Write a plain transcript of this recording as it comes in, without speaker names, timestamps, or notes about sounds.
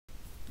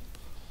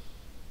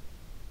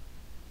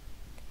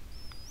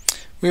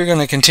We're going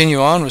to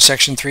continue on with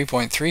section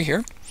 3.3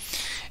 here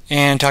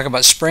and talk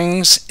about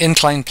springs,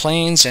 inclined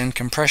planes, and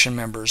compression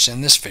members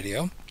in this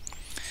video.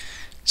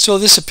 So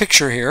this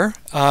picture here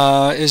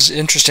is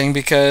interesting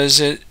because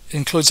it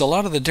includes a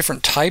lot of the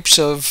different types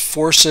of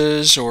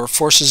forces or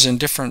forces in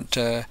different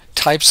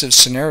types of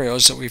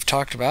scenarios that we've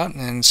talked about,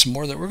 and some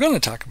more that we're going to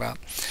talk about.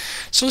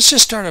 So let's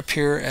just start up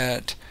here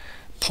at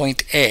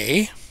point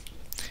A.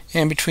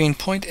 And between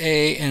point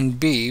A and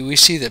B, we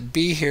see that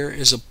B here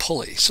is a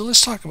pulley. So let's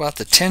talk about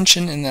the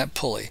tension in that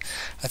pulley.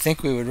 I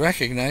think we would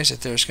recognize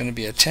that there's going to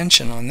be a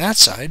tension on that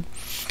side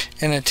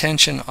and a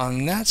tension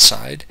on that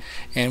side.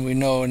 And we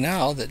know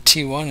now that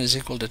T1 is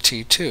equal to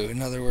T2.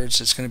 In other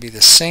words, it's going to be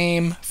the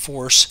same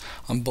force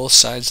on both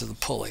sides of the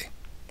pulley.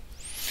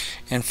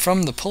 And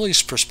from the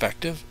pulley's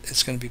perspective,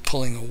 it's going to be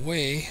pulling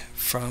away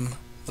from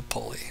the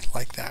pulley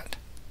like that.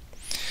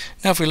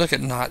 Now if we look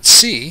at knot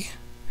C,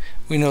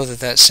 we know that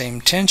that same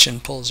tension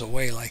pulls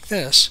away like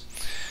this.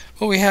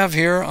 What we have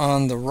here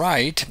on the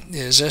right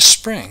is a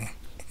spring,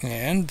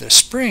 and the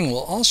spring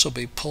will also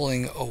be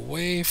pulling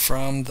away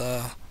from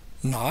the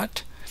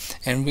knot,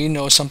 and we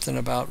know something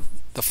about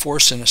the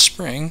force in a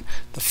spring.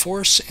 The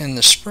force in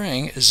the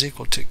spring is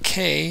equal to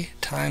K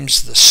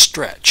times the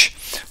stretch,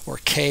 or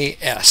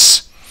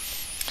Ks.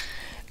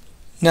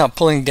 Now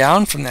pulling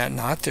down from that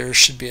knot, there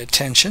should be a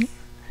tension,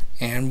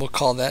 and we'll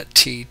call that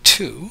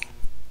T2.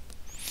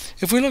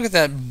 If we look at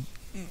that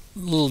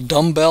little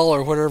dumbbell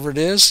or whatever it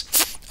is,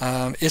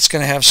 it's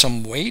going to have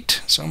some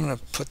weight, so I'm going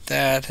to put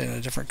that in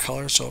a different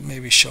color so it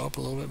maybe show up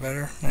a little bit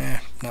better.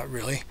 Not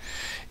really.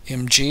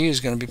 Mg is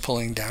going to be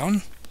pulling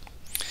down.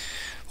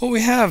 What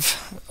we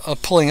have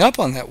pulling up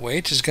on that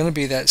weight is going to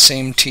be that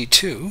same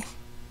T2.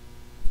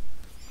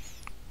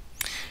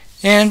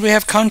 And we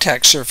have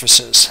contact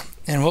surfaces,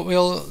 and what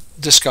we'll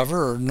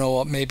discover or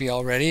know maybe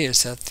already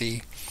is that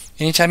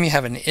anytime you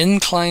have an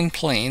inclined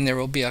plane, there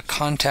will be a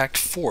contact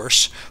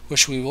force,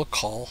 which we will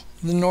call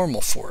the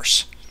normal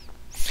force.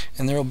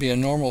 And there will be a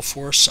normal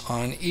force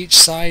on each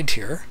side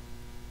here.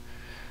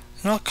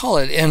 And I'll call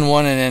it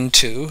N1 and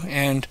N2.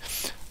 And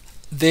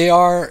they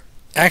are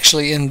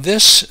actually, in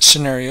this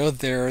scenario,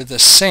 they're the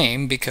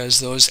same because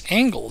those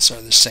angles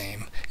are the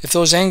same. If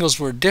those angles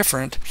were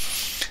different,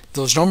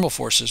 those normal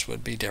forces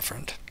would be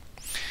different.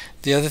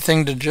 The other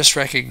thing to just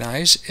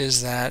recognize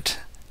is that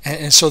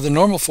and so the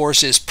normal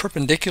force is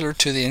perpendicular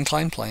to the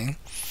inclined plane,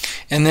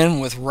 and then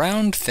with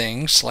round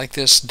things like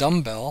this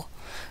dumbbell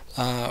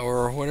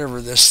or whatever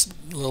this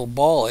little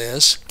ball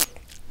is,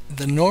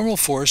 the normal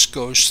force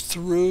goes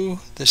through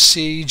the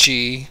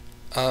CG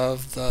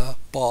of the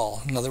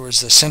ball. In other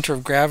words, the center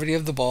of gravity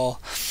of the ball,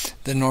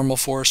 the normal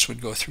force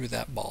would go through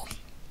that ball.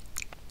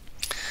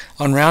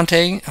 On round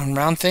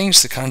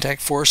things, the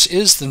contact force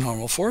is the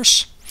normal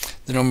force.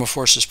 The normal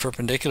force is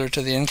perpendicular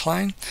to the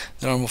incline.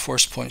 The normal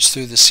force points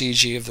through the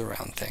CG of the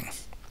round thing.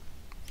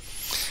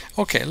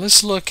 Okay,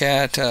 let's look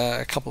at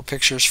a couple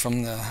pictures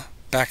from the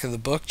back of the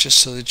book just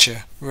so that you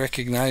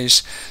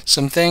recognize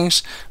some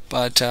things.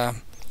 But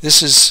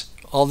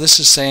all this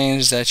is saying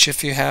is that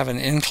if you have an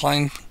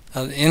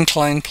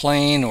inclined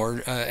plane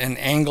or an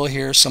angle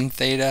here, some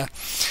theta,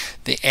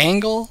 the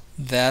angle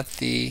that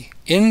the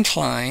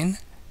incline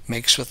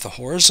makes with the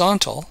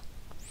horizontal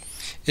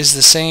is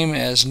the same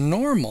as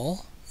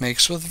normal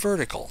makes with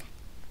vertical.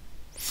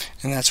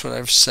 And that's what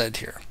I've said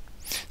here.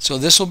 So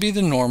this will be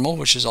the normal,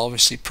 which is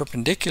obviously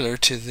perpendicular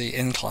to the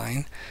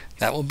incline.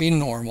 That will be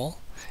normal.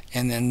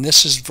 And then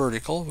this is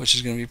vertical, which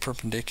is going to be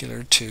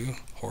perpendicular to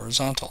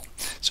horizontal.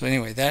 So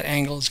anyway, that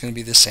angle is going to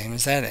be the same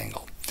as that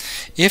angle.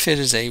 If it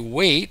is a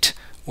weight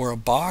or a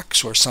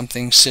box or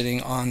something sitting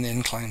on the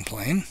inclined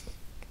plane,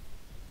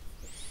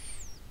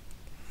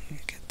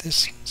 get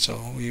this.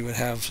 So we would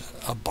have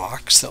a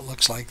box that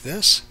looks like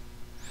this.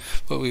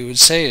 What we would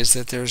say is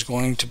that there's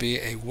going to be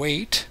a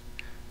weight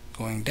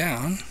going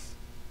down,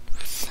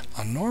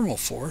 a normal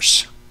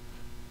force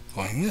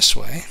going this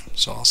way.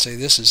 So I'll say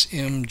this is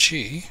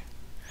mg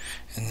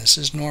and this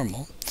is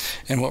normal.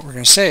 And what we're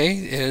going to say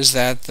is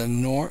that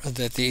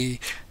the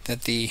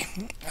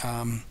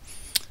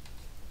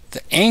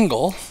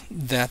angle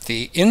that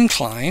the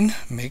incline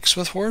makes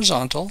with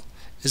horizontal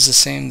is the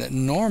same that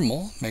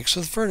normal makes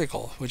with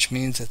vertical, which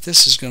means that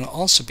this is going to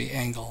also be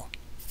angle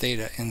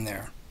theta in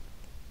there.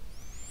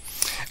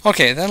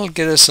 Okay, that'll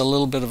get us a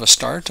little bit of a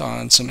start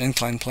on some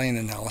inclined plane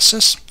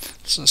analysis.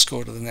 So let's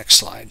go to the next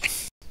slide.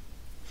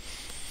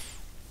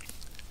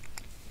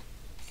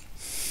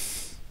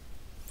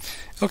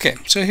 Okay,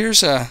 so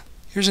here's an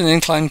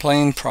inclined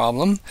plane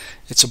problem.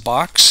 It's a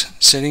box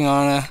sitting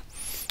on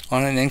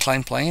an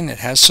inclined plane. It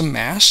has some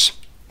mass,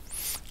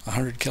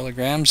 100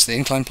 kilograms. The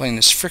inclined plane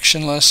is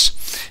frictionless.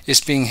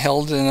 It's being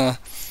held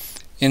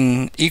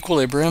in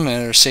equilibrium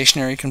at a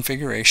stationary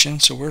configuration,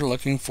 so we're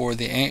looking for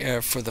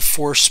the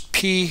force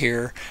P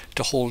here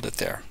to hold it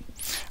there.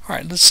 All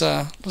right, let's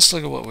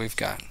look at what we've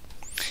got.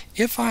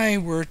 If I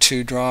were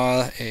to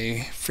draw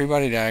a free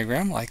body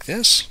diagram like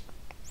this,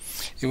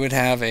 it would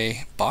have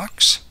a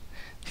box.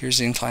 Here's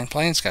the inclined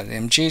plane. It's got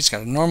an mg. It's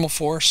got a normal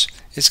force.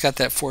 It's got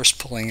that force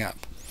pulling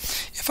up.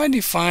 If I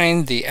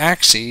define the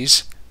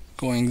axes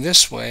going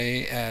this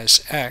way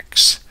as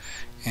x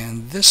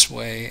and this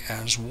way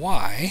as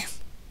y,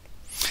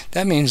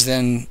 that means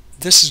then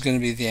this is going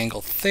to be the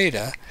angle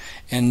theta,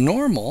 and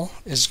normal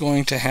is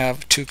going to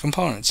have two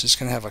components. It's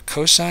going to have a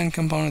cosine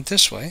component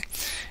this way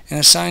and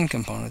a sine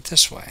component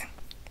this way.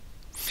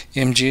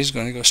 mg is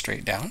going to go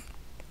straight down.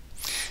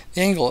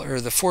 The angle, or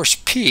the force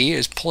P,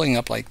 is pulling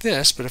up like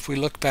this, but if we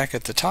look back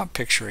at the top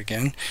picture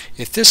again,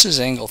 if this is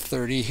angle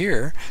 30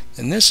 here,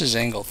 then this is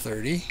angle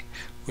 30,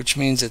 which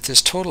means that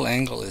this total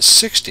angle is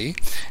 60,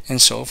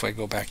 and so if I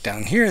go back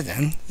down here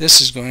then,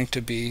 this is going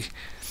to be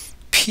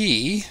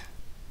P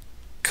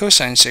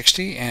cosine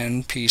 60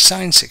 and P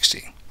sine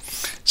 60.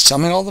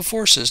 Summing all the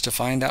forces to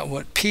find out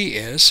what P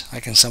is, I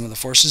can sum of the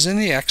forces in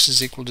the x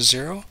is equal to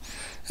 0.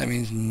 That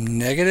means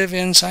negative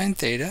n sine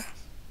theta,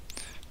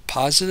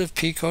 positive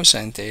P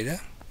cosine theta,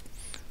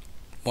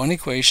 one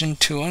equation,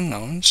 two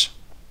unknowns.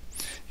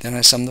 Then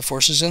I sum the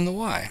forces in the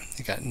y.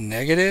 I got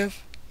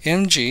negative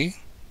mg,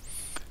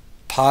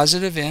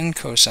 positive n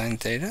cosine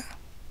theta,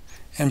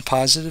 and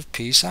positive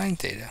P sine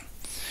theta.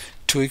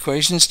 Two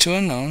equations, two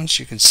unknowns.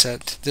 You can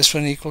set this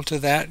one equal to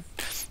that,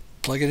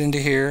 plug it into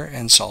here,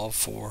 and solve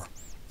for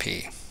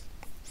P.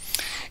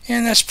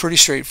 And that's pretty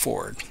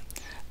straightforward.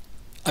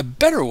 A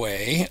better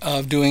way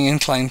of doing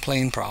inclined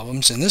plane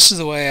problems, and this is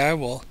the way I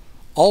will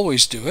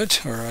always do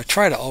it, or I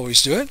try to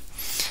always do it,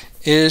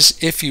 is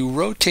if you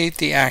rotate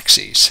the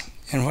axes.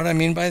 And what I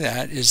mean by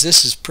that is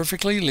this is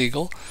perfectly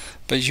legal,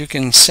 but you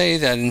can say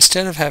that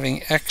instead of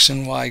having x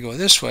and y go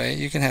this way,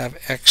 you can have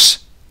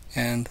x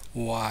and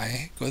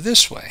y go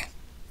this way.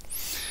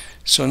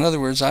 So in other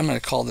words, I'm going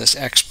to call this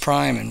x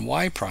prime and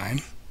y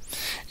prime,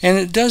 and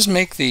it does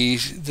make the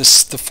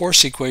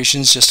force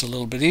equations just a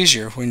little bit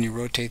easier when you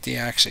rotate the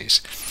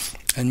axes.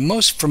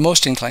 And for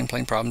most inclined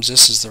plane problems,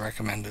 this is the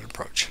recommended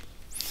approach.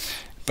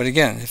 But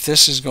again, if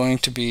this is going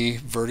to be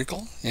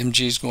vertical,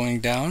 mg is going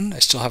down, I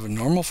still have a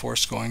normal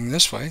force going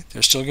this way.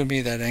 There's still going to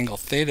be that angle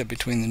theta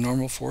between the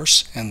normal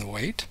force and the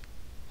weight.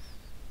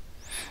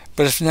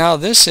 But if now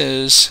this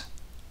is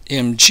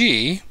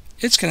mg,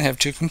 it's going to have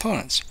two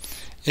components.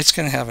 It's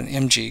going to have an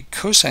mg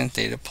cosine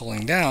theta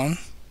pulling down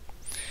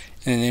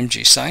and an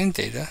mg sine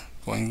theta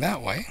going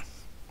that way.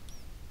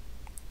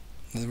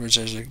 In other words,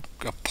 there's a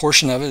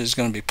portion of it is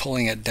going to be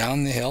pulling it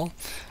down the hill.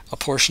 A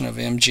portion of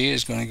mg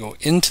is going to go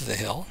into the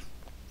hill.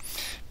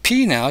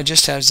 P now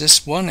just has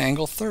this one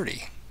angle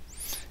 30.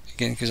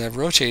 Again, because I've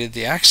rotated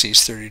the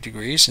axes 30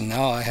 degrees, and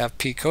now I have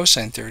P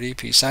cosine 30,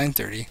 P sine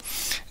 30. And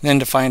then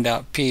to find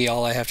out P,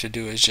 all I have to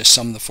do is just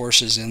sum the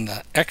forces in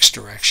the x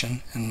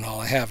direction, and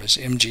all I have is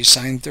mg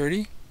sine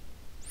 30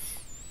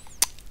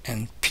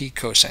 and P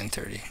cosine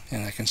 30,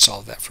 and I can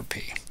solve that for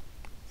P.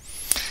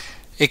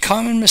 A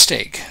common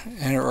mistake,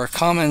 or a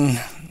common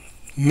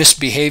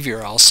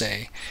misbehavior, I'll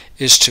say,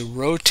 is to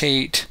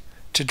rotate,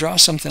 to draw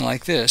something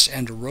like this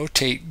and to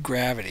rotate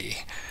gravity,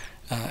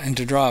 and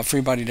to draw a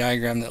free body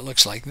diagram that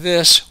looks like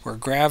this, where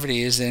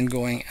gravity is then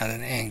going at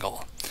an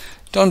angle.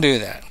 Don't do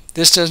that.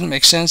 This doesn't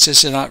make sense.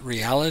 This is not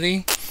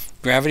reality.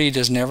 Gravity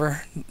does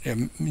never,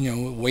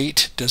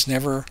 weight does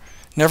never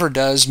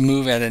does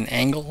move at an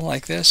angle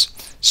like this.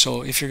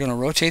 So if you're going to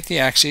rotate the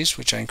axes,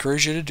 which I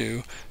encourage you to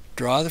do,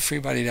 draw the free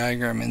body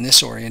diagram in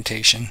this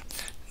orientation,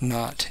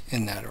 not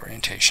in that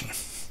orientation.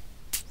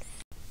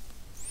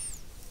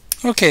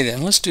 Okay,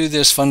 then let's do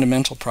this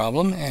fundamental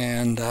problem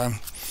and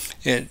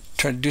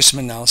try to do some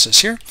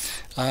analysis here.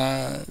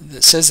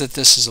 It says that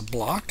this is a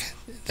block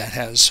that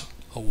has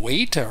a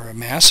weight or a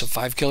mass of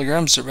 5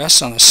 kilograms that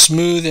rests on a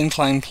smooth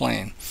inclined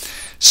plane.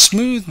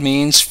 Smooth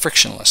means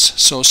frictionless.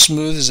 So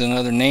smooth is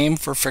another name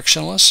for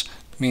frictionless.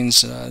 It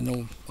means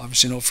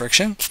obviously no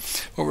friction.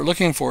 What we're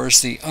looking for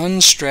is the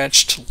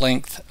unstretched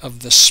length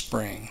of the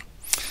spring.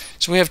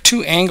 So we have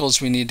two angles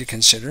we need to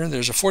consider.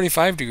 There's a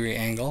 45-degree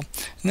angle,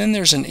 and then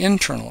there's an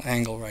internal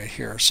angle right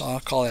here. So I'll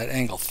call that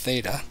angle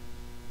theta.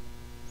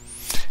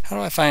 How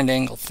do I find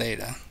angle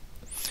theta?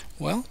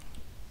 Well,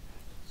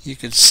 you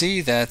could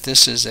see that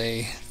this is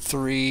a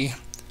 3,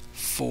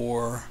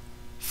 4,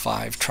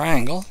 5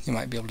 triangle. You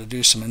might be able to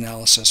do some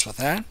analysis with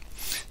that.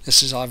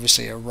 This is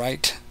obviously a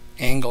right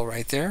angle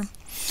right there.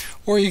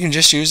 Or you can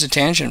just use a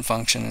tangent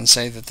function and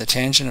say that the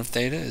tangent of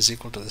theta is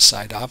equal to the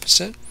side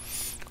opposite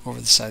over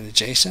the side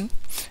adjacent,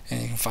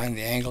 and you can find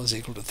the angle is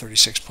equal to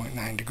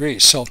 36.9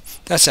 degrees. So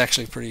that's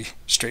actually pretty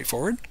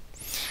straightforward.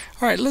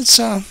 All right, let's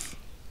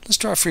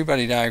draw a free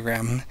body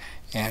diagram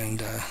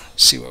and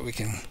see what we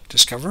can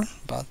discover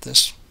about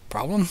this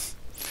problem.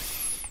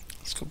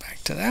 Let's go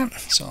back to that.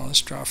 So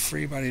let's draw a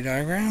free body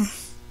diagram.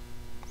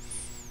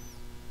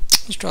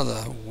 Let's draw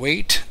the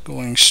weight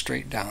going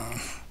straight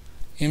down,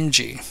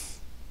 mg.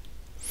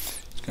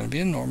 It's going to be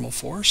a normal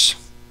force,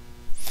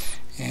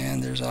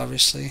 and there's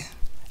obviously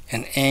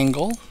an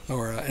angle,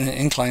 or an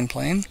inclined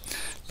plane.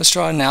 Let's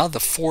draw now the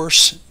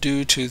force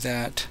due to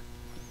that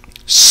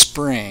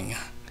spring.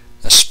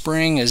 The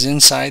spring is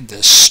inside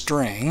the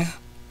string,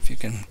 if you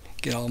can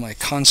get all my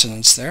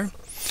consonants there,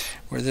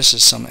 where this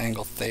is some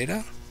angle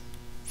theta,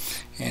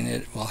 and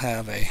it will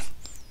have a,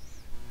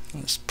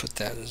 let's put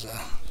that as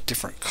a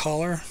different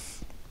color.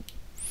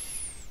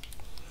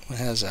 It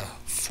has a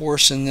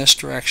force in this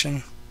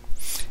direction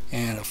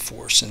and a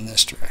force in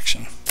this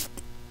direction.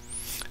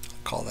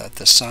 I'll call that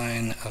the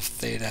sine of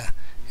theta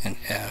and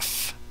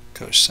F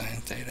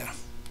cosine theta.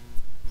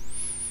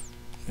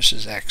 This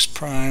is x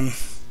prime,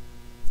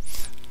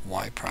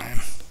 y prime.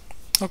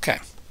 Okay,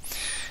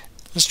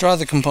 let's draw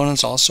the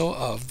components also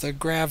of the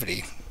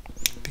gravity.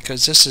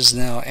 Because this is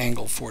now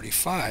angle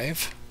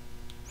 45,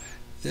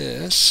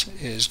 this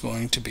is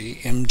going to be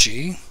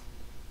mg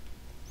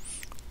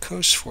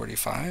cos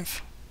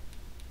 45,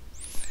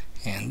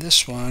 and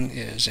this one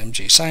is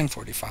mg sine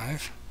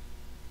 45.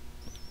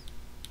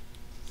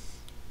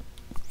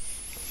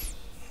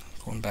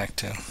 Going back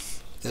to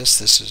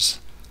this is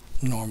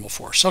normal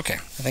force. Okay, I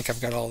think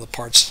I've got all the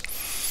parts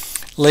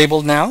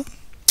labeled now.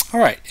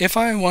 Alright, if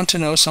I want to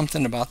know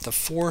something about the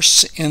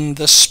force in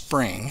the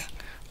spring,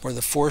 or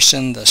the force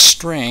in the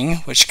string,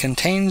 which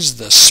contains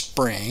the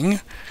spring,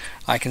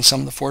 I can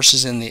sum the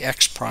forces in the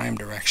x prime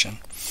direction.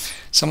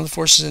 Some of the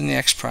forces in the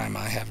x prime,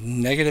 I have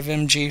negative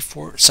mg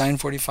for sine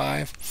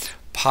 45,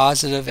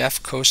 positive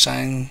f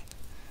cosine,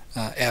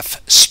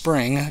 f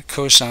spring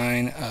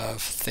cosine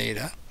of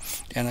theta,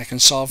 and I can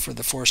solve for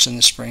the force in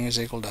the spring is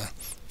equal to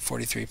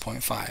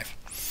 43.5.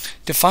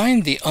 To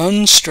find the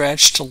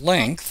unstretched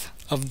length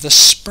of the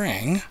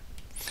spring,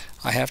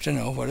 I have to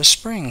know what a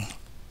spring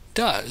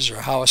does,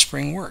 or how a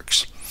spring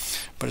works.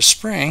 But a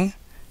spring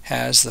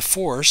has the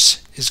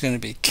force is going to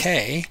be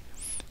K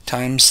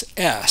times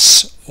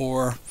S,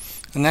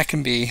 and that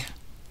can be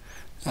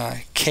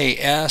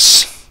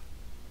KS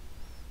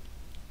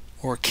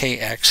or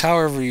KX,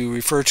 however you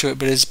refer to it,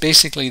 but it's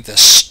basically the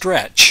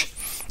stretch.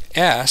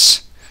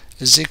 S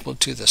is equal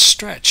to the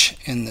stretch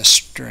in the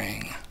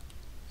string,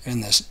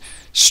 in this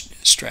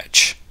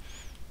stretch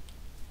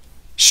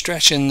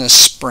in the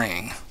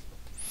spring.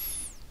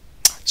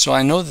 So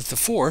I know that the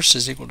force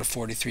is equal to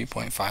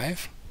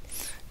 43.5.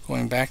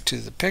 Going back to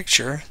the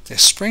picture, the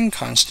spring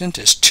constant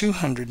is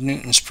 200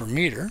 newtons per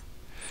meter.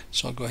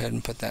 So I'll go ahead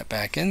and put that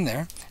back in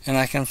there. And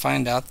I can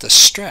find out the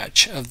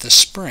stretch of the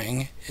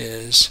spring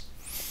is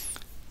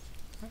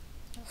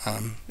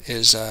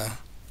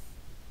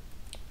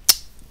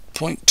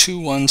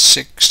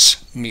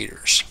 0.216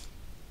 meters.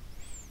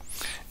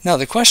 Now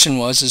the question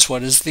is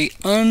what is the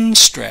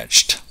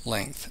unstretched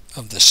length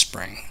of the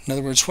spring? In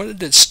other words, what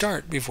did it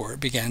start before it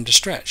began to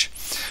stretch?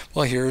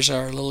 Well, here's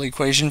our little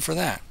equation for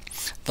that.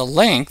 The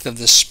length of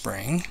the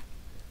spring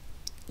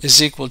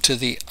is equal to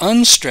the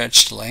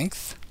unstretched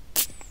length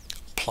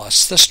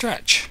plus the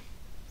stretch.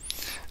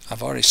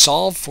 I've already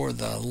solved for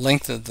the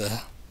length of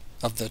the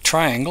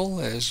triangle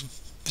is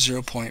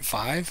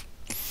 0.5.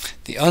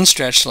 The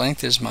unstretched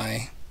length is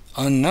my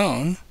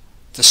unknown.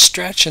 The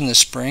stretch in the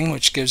spring,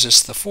 which gives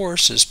us the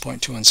force, is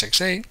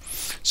 0.2168,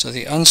 so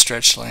the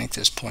unstretched length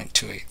is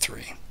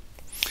 0.283.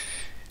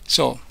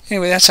 So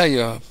anyway, that's how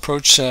you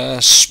approach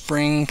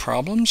spring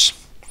problems.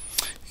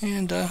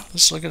 And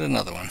let's look at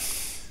another one.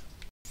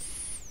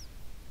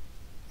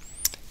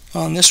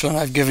 On this one,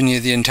 I've given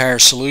you the entire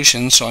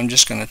solution, so I'm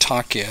just going to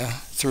talk you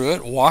through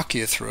it, walk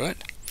you through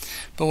it.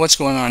 But what's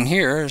going on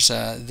here is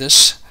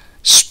this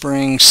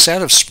spring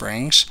set of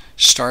springs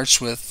starts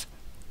with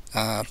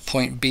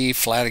point B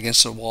flat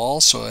against the wall,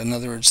 so in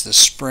other words the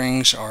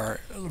springs are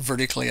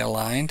vertically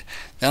aligned.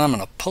 Then I'm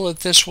going to pull it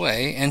this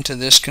way into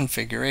this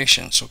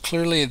configuration. So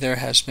clearly there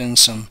has been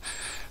some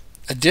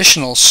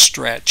additional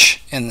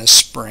stretch in the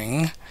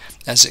spring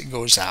as it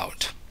goes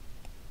out.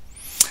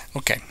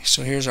 Okay,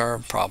 so here's our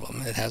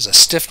problem. It has a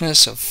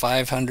stiffness of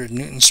 500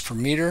 newtons per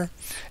meter,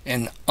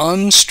 an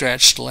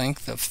unstretched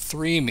length of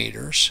 3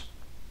 meters.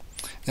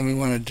 Then we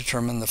want to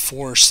determine the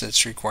force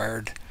that's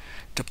required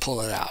to pull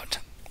it out.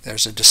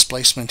 There's a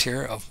displacement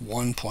here of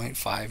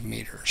 1.5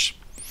 meters.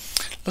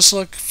 Let's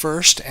look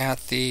first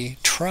at the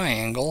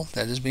triangle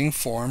that is being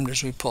formed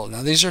as we pull.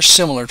 Now these are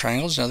similar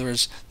triangles. In other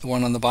words, the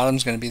one on the bottom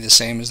is going to be the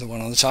same as the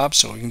one on the top,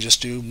 so we can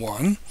just do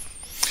one.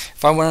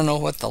 If I want to know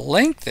what the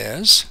length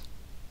is,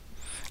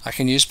 I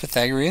can use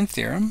Pythagorean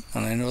theorem,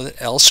 and I know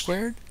that L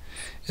squared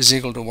is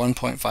equal to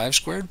 1.5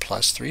 squared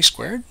plus 3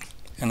 squared,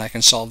 and I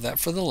can solve that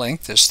for the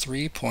length as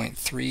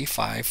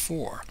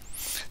 3.354.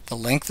 The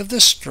length of the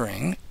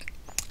spring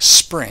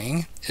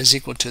is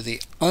equal to the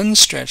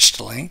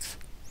unstretched length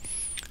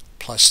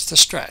plus the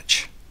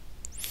stretch.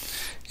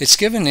 It's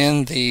given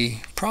in the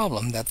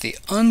problem that the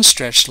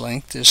unstretched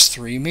length is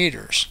 3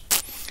 meters.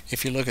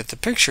 If you look at the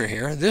picture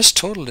here, this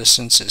total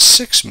distance is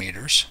 6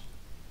 meters.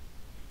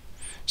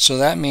 So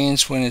that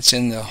means when it's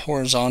in the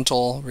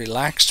horizontal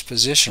relaxed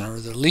position, or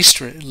the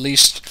least,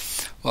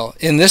 well,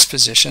 in this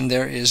position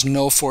there is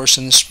no force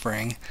in the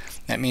spring.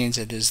 That means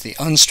it is the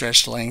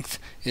unstretched length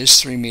is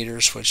 3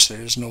 meters, which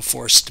there is no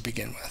force to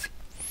begin with.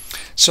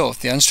 So if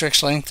the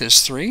unstretched length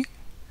is 3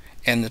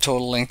 and the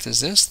total length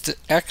is this, the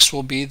x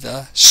will be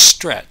the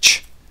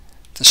stretch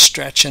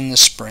in the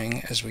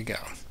spring as we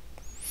go.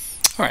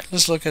 Alright,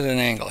 let's look at an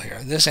angle here.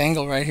 This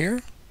angle right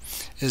here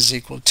is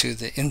equal to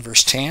the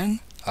inverse tan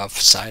of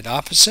side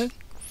opposite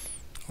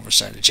over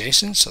side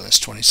adjacent, so that's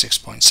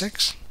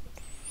 26.6.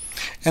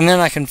 And then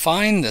I can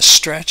find the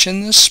stretch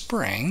in the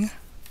spring,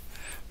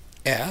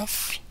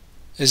 F,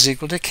 is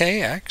equal to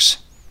kx.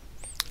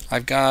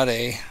 I've got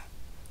a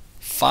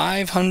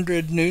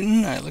 500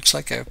 Newton. It looks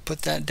like I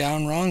put that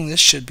down wrong. This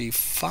should be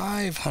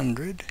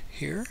 500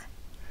 here,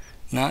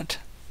 not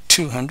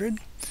 200,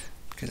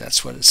 because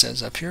that's what it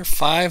says up here.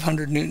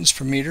 500 newtons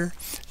per meter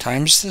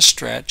times the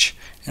stretch,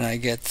 and I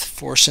get the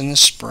force in the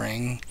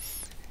spring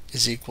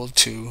is equal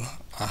to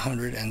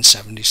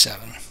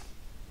 177.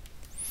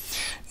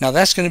 Now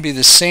that's going to be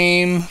the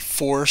same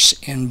force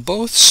in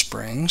both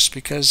springs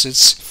because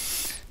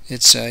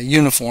it's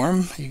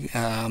uniform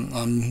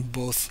on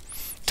both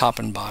top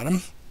and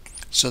bottom.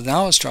 So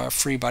now let's draw a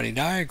free body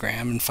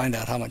diagram and find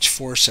out how much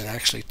force it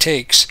actually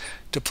takes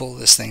to pull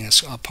this thing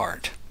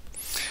apart.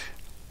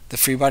 The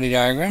free body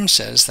diagram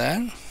says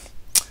that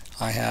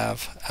I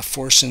have a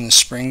force in the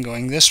spring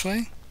going this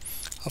way,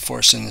 a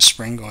force in the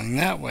spring going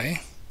that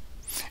way,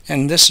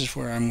 and this is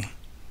where I'm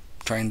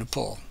trying to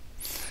pull.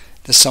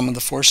 The sum of the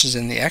forces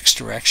in the x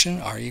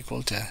direction are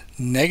equal to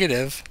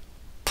negative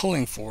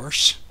pulling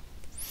force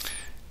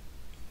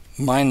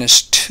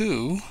minus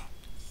 2.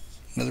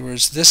 In other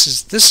words, this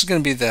is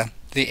going to be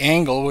the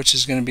angle, which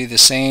is going to be the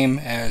same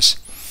as,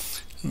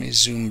 let me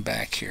zoom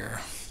back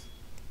here.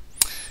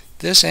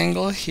 This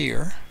angle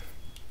here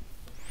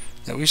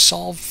that we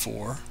solved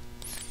for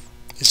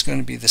is going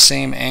to be the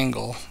same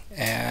angle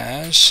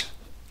as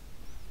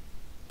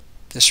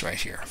this right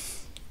here.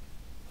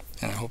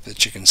 And I hope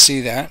that you can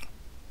see that.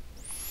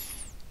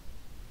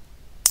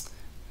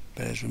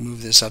 But as we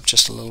move this up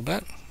just a little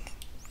bit,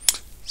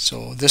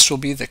 so this will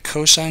be the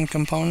cosine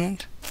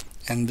component,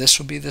 and this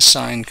will be the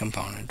sine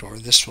component, or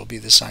this will be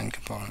the sine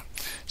component.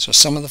 So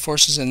sum of the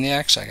forces in the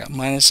x, I got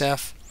minus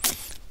f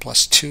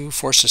plus 2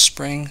 force of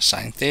spring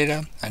sine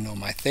theta. I know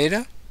my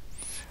theta.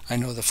 I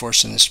know the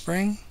force in the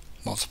spring.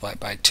 Multiply it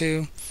by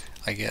 2.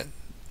 I get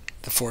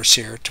the force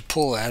here to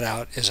pull that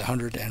out is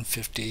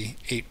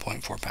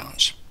 158.4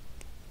 pounds.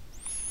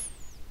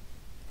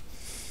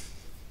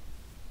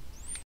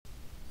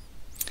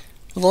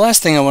 Well, the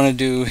last thing I want to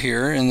do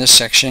here in this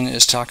section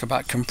is talk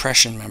about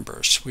compression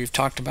members. We've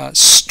talked about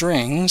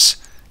strings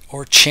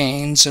or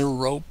chains or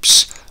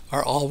ropes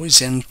are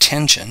always in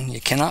tension.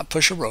 You cannot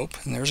push a rope,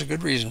 and there's a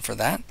good reason for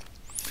that.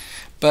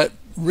 But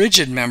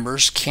rigid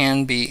members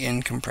can be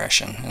in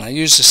compression. And I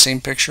used the same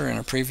picture in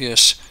a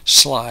previous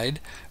slide,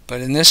 but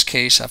in this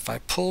case, if I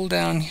pull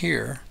down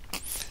here,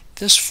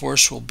 this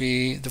force will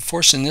be, the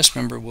force in this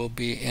member will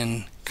be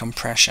in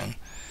compression.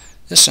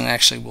 This one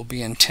actually will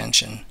be in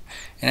tension.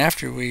 And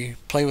after we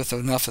play with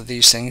enough of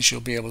these things,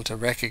 you'll be able to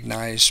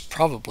recognize,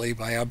 probably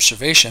by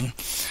observation,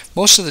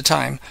 most of the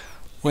time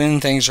when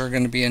things are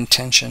going to be in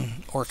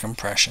tension or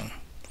compression.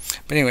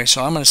 But anyway,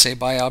 so I'm going to say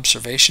by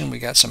observation we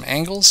got some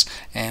angles,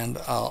 and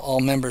all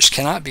members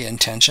cannot be in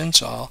tension.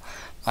 So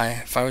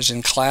if I was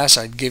in class,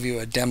 I'd give you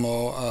a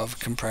demo of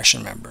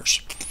compression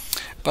members.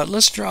 But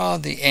let's draw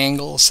the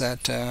angles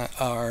that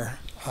are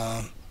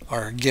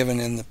given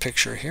in the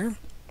picture here.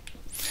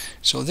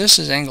 So this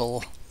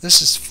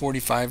is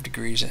 45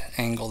 degrees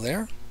angle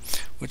there,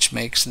 which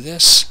makes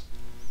this,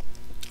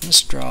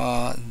 let's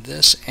draw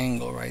this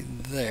angle right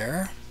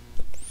there.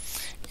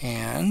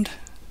 And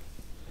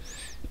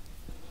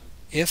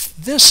if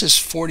this is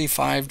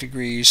 45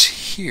 degrees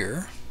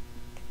here,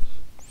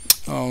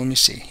 oh, let me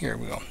see, here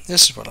we go.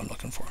 This is what I'm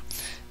looking for.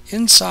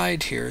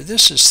 Inside here,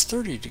 this is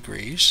 30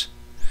 degrees.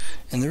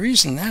 And the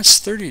reason that's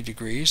 30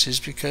 degrees is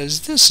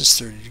because this is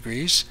 30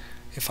 degrees.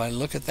 If I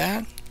look at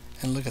that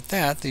and look at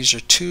that, these are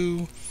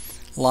two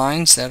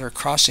lines that are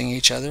crossing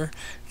each other,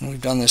 and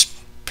we've done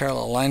this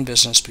parallel line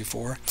business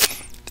before.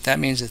 But that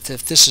means that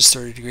if this is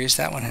 30 degrees,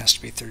 that one has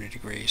to be 30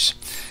 degrees.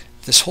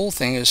 This whole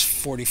thing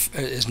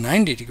is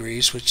 90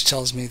 degrees, which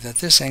tells me that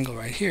this angle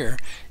right here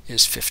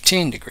is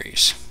 15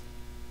 degrees.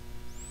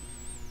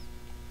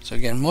 So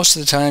again, most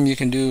of the time you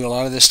can do a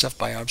lot of this stuff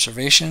by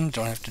observation,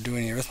 don't have to do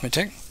any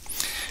arithmetic.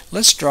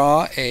 Let's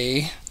draw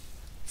a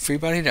free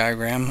body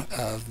diagram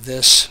of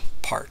this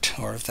part,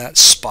 or of that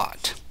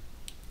spot.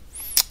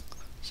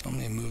 So let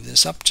me move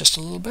this up just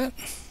a little bit.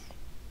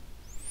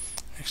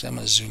 Actually, I'm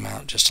going to zoom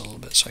out just a little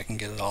bit so I can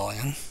get it all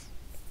in.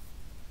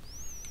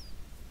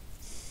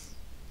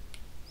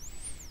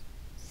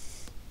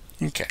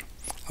 Okay,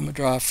 I'm going to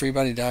draw a free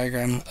body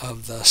diagram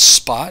of the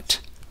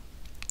spot.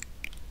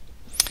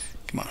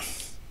 Come on.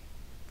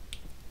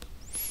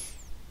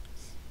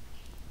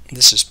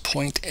 This is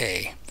point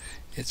A.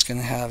 It's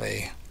going to have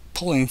a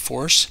pulling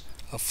force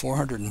of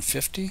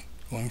 450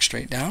 going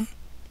straight down.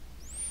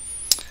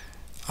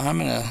 I'm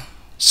going to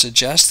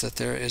suggest that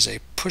there is a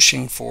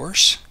pushing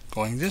force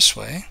going this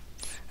way,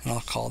 and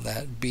I'll call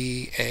that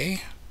BA,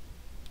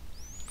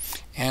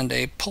 and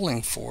a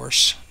pulling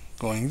force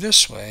going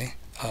this way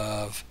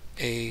of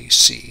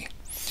AC.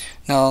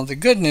 Now the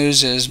good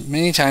news is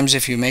many times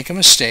if you make a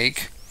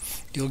mistake,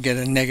 you'll get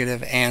a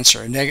negative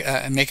answer.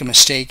 Make a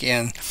mistake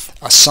in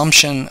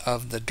assumption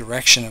of the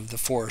direction of the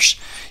force,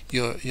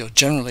 you'll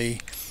generally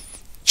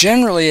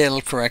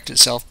it'll correct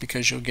itself,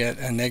 because you'll get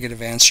a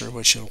negative answer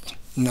which you'll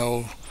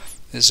know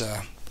is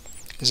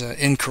an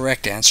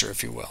incorrect answer,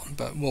 if you will.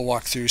 But we'll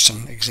walk through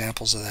some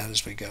examples of that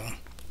as we go.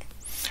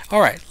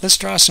 Alright, let's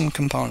draw some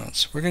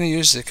components. We're going to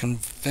use the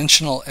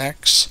conventional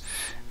x,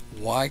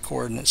 y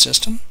coordinate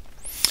system.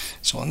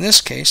 So in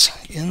this case,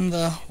 in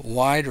the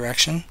y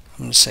direction,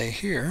 I'm going to say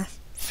here,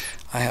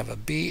 I have a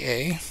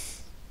BA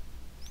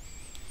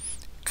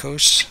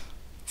cos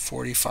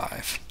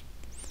 45.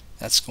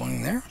 That's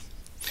going there.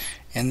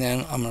 And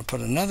then I'm going to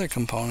put another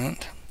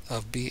component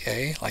of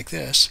BA like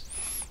this,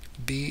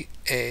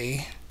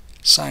 BA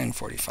sine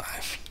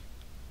 45.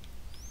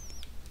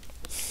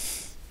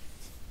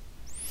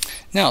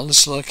 Now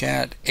let's look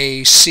at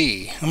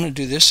AC. I'm going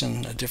to do this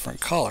in a different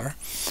color.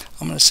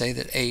 I'm going to say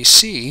that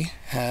AC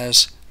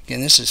has, again,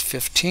 this is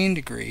 15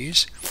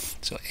 degrees.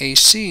 So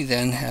AC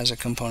then has a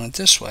component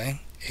this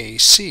way,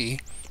 AC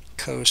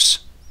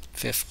cos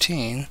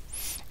 15,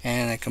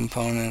 and a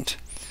component,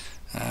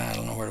 I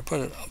don't know where to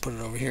put it, I'll put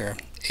it over here,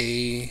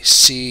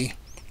 AC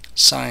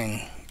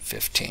sine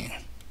 15.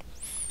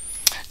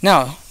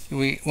 Now,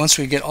 once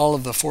we get all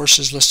of the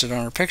forces listed on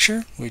our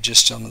picture, we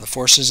just sum the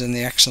forces in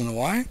the x and the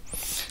y.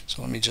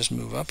 So let me just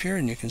move up here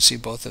and you can see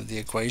both of the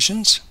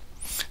equations.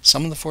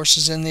 Sum of the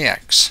forces in the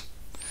x.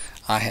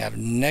 I have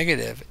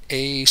negative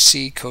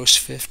AC cos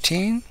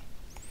 15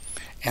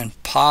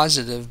 and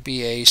positive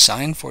BA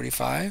sine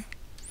 45.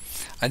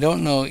 I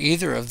don't know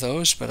either of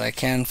those, but I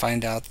can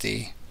find out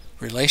the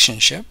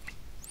relationship.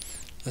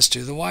 Let's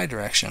do the y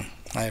direction.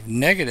 I have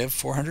negative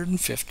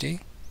 450,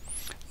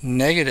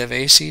 negative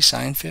AC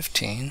sine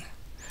 15,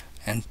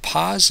 and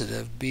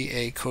positive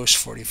BA cos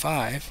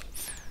 45.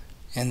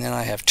 And then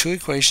I have two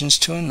equations,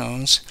 two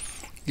unknowns.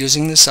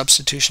 Using the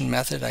substitution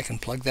method, I can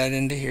plug that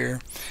into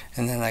here,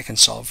 and then I can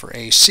solve for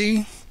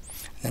AC.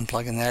 Then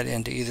plugging that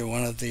into either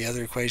one of the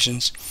other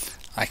equations,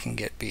 I can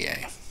get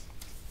BA.